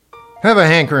Have a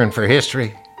hankering for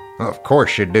history? Of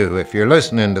course you do if you're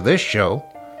listening to this show.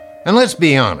 And let's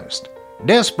be honest,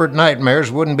 Desperate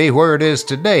Nightmares wouldn't be where it is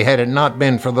today had it not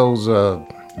been for those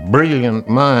brilliant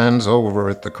minds over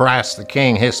at the Christ the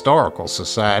King Historical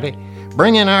Society,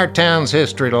 bringing our town's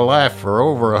history to life for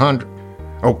over 100...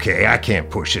 Okay, I can't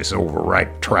push this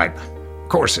overripe tripe. Of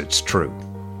course it's true.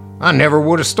 I never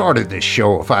would have started this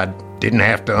show if I didn't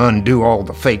have to undo all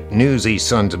the fake news these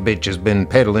sons of bitches been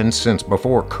peddling since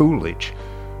before Coolidge.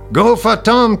 Gulf of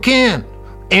Tonkin,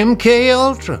 MK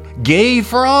Ultra, gay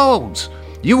frauds.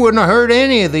 You wouldn't have heard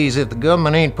any of these if the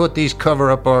government ain't put these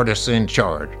cover-up artists in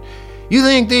charge. You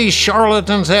think these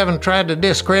charlatans haven't tried to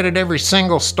discredit every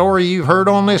single story you've heard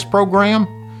on this program?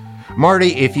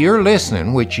 Marty, if you're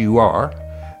listening, which you are,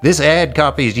 this ad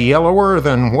copy's yellower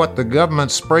than what the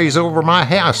government sprays over my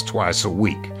house twice a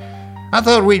week. I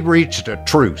thought we'd reached a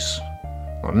truce.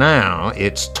 Well, now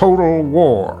it's total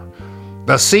war.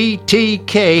 The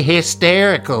CTK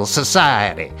Hysterical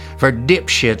Society for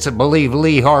dipshits that believe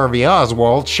Lee Harvey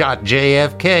Oswald shot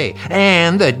JFK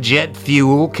and that jet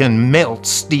fuel can melt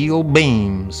steel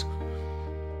beams.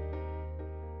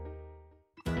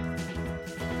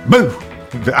 Boo!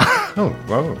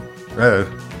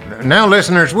 Now,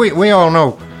 listeners, we all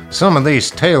know some of these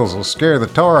tales will scare the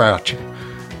tar out you,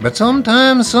 but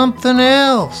sometimes something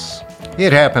else.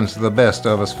 It happens to the best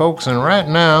of us, folks, and right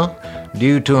now,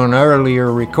 due to an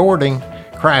earlier recording,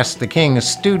 Christ the King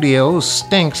Studios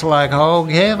stinks like hog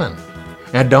heaven.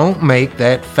 Now, don't make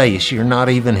that face, you're not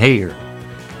even here.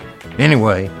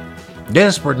 Anyway,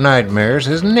 Desperate Nightmares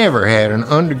has never had an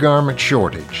undergarment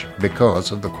shortage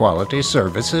because of the quality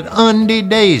service at Undy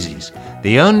Daisies,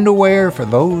 the underwear for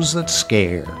those that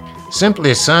scare.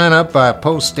 Simply sign up by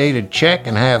post-dated check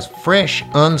and have fresh,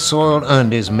 unsoiled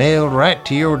undies mailed right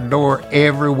to your door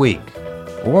every week.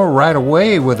 Or right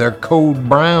away with their code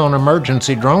brown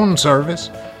emergency drone service.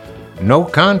 No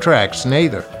contracts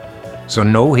neither, so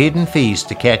no hidden fees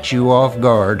to catch you off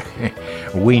guard.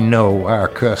 We know our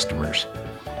customers.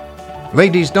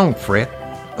 Ladies, don't fret.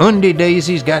 Undy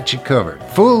Daisy's got you covered,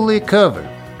 fully covered,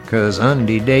 'cause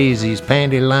Undy Daisy's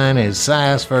panty line is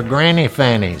size for granny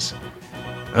fannies.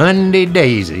 Undy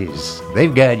Daisies,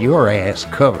 they've got your ass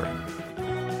covered.